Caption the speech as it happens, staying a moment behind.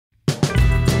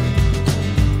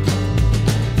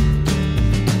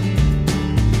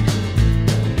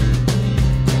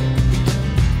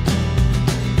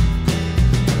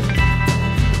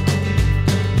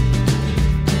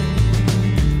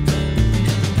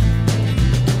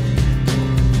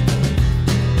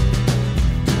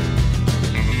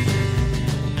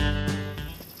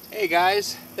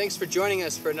guys, thanks for joining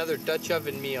us for another Dutch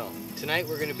oven meal. Tonight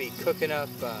we're going to be cooking up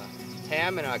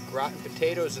ham and gratin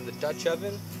potatoes in the Dutch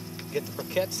oven. Get the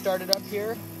briquette started up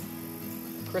here.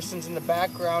 Kristen's in the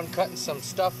background cutting some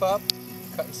stuff up,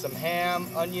 cutting some ham,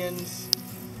 onions,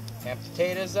 and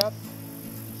potatoes up.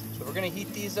 So we're going to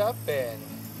heat these up and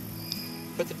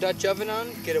put the Dutch oven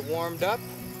on, get it warmed up,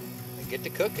 and get to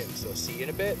cooking. So see you in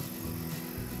a bit.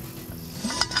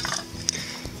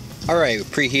 Alright, we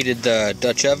preheated the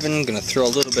Dutch oven. Gonna throw a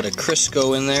little bit of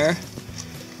Crisco in there.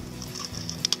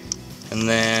 And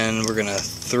then we're gonna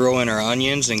throw in our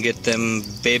onions and get them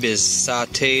babies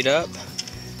sauteed up.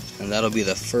 And that'll be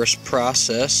the first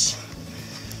process.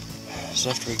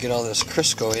 So after we get all this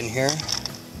Crisco in here,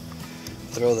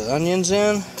 throw the onions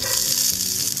in. Yeah,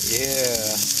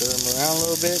 stir them around a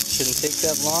little bit. Shouldn't take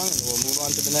that long, and we'll move on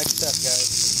to the next step,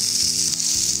 guys.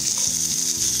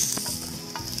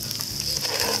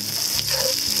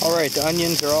 Alright, the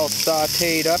onions are all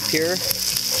sauteed up here.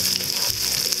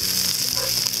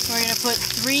 We're going to put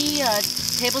 3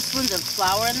 tablespoons of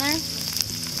flour in there.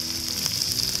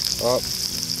 Oh.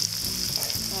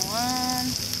 1,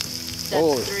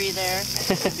 that's 3 there.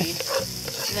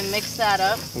 And then mix that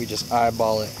up. We just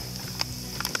eyeball it.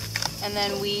 And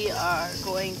then we are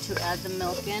going to add the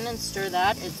milk in and stir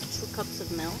that. It's 2 cups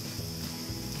of milk.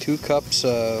 2 cups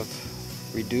of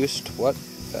reduced what?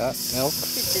 Fat milk?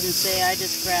 It didn't say, I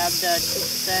just grabbed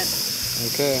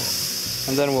 2%. Okay.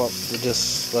 And then we'll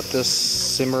just let this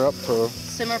simmer up for...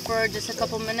 Simmer for just a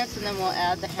couple minutes, and then we'll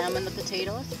add the ham and the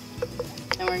potatoes.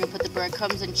 And we're going to put the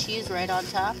breadcrumbs and cheese right on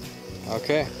top.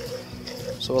 Okay.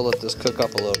 So we'll let this cook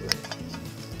up a little bit.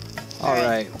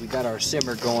 Alright, we got our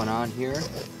simmer going on here.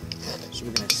 So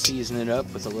we're going to season it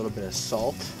up with a little bit of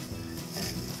salt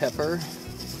and pepper.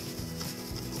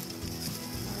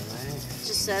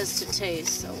 Just says to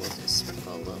taste, so we'll just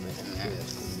sprinkle a little bit in there.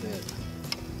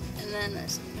 Yeah, and then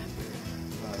there's some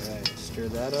pepper. Alright, stir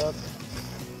that up.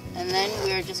 And then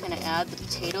we're just going to add the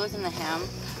potatoes and the ham.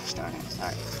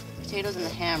 Potatoes and the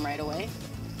ham right away.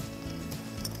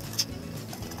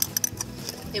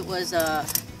 It was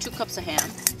 2 cups of ham.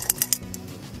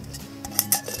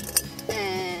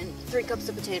 And 3 cups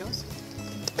of potatoes.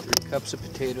 3 cups of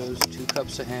potatoes, 2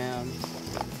 cups of ham.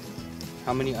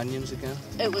 How many onions again?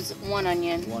 It was 1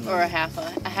 onion, or a half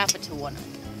a to 1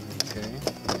 onion. Okay.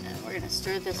 And we're going to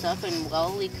stir this up and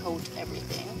well coat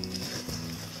everything.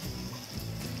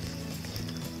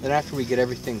 Then after we get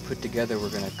everything put together,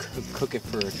 we're going to cook it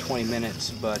for 20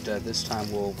 minutes, but this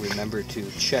time we'll remember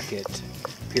to check it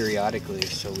periodically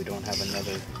so we don't have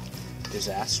another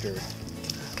disaster.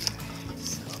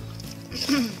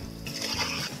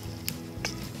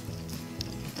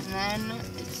 And then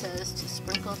it says to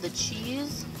sprinkle the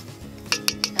cheese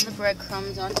and the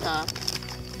breadcrumbs on top.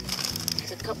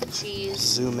 It's a cup of cheese.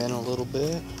 Zoom in a little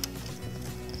bit.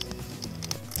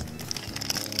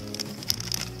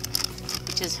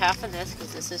 Which is half of this,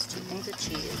 because this is 2 things of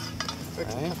cheese, or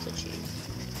 2 cups of cheese.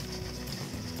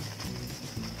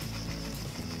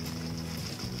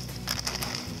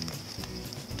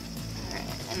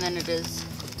 Alright, and then it is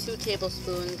 2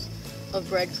 tablespoons of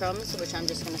breadcrumbs, which I'm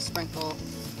just going to sprinkle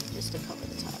just to cover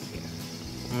the top here.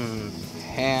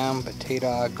 Ham,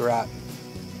 potato, gratin.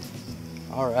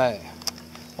 Alright.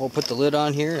 We'll put the lid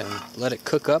on here and let it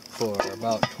cook up for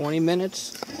about 20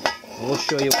 minutes. And we'll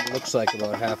show you what it looks like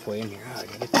about halfway in here. I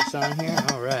gotta get this on here.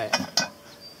 Alright.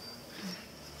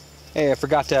 Hey, I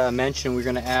forgot to mention we're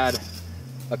going to add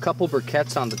a couple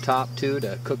briquettes on the top too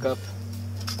to cook up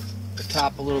the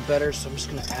top a little better. So I'm just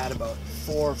going to add about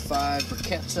 4 or 5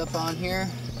 briquettes up on here.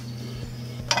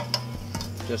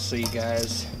 Just so you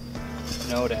guys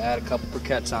know to add a couple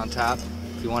briquettes on top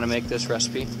if you want to make this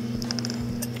recipe.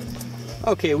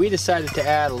 Okay, we decided to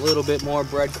add a little bit more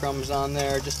breadcrumbs on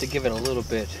there just to give it a little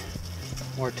bit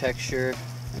more texture.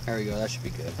 There we go, that should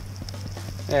be good.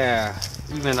 Yeah,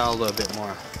 even out a little bit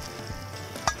more.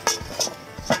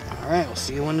 Alright, we'll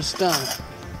see you when it's done.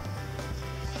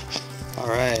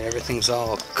 Alright, everything's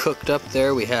all cooked up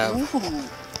there. We have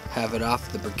it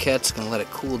off the briquettes. Gonna let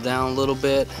it cool down a little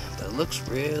bit. But it looks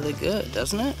really good,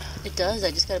 doesn't it? It does.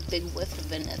 I just got a big whiff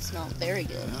of it and it smells very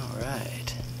good.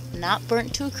 Alright. Not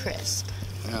burnt too crisp.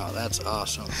 Oh, that's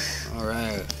awesome.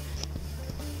 Alright.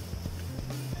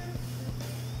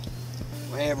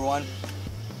 Well, hey everyone.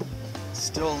 It's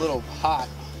still a little hot.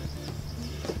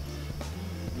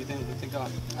 What do you think?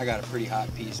 I got a pretty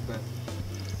hot piece, but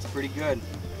it's pretty good.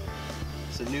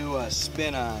 It's a new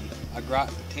spin on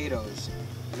gratin potatoes.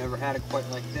 I've never had it quite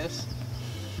like this.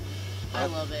 I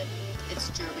love it. It's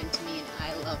German to me and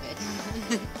I love it.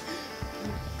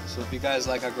 So if you guys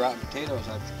like gratin potatoes,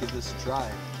 I'd give this a try.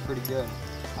 It's pretty good.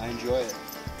 I enjoy it.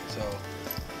 So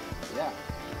Yeah.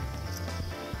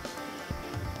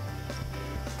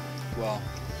 Well,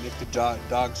 make the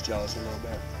dogs jealous a little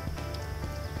bit.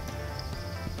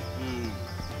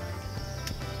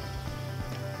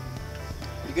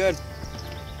 Pretty good.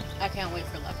 I can't wait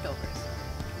for leftovers.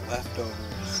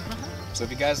 Leftovers. So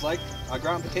if you guys like our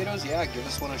gratin potatoes, yeah, give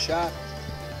this one a shot.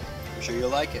 I'm sure you'll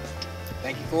like it.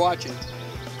 Thank you for watching.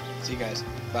 See you guys.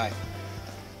 Bye.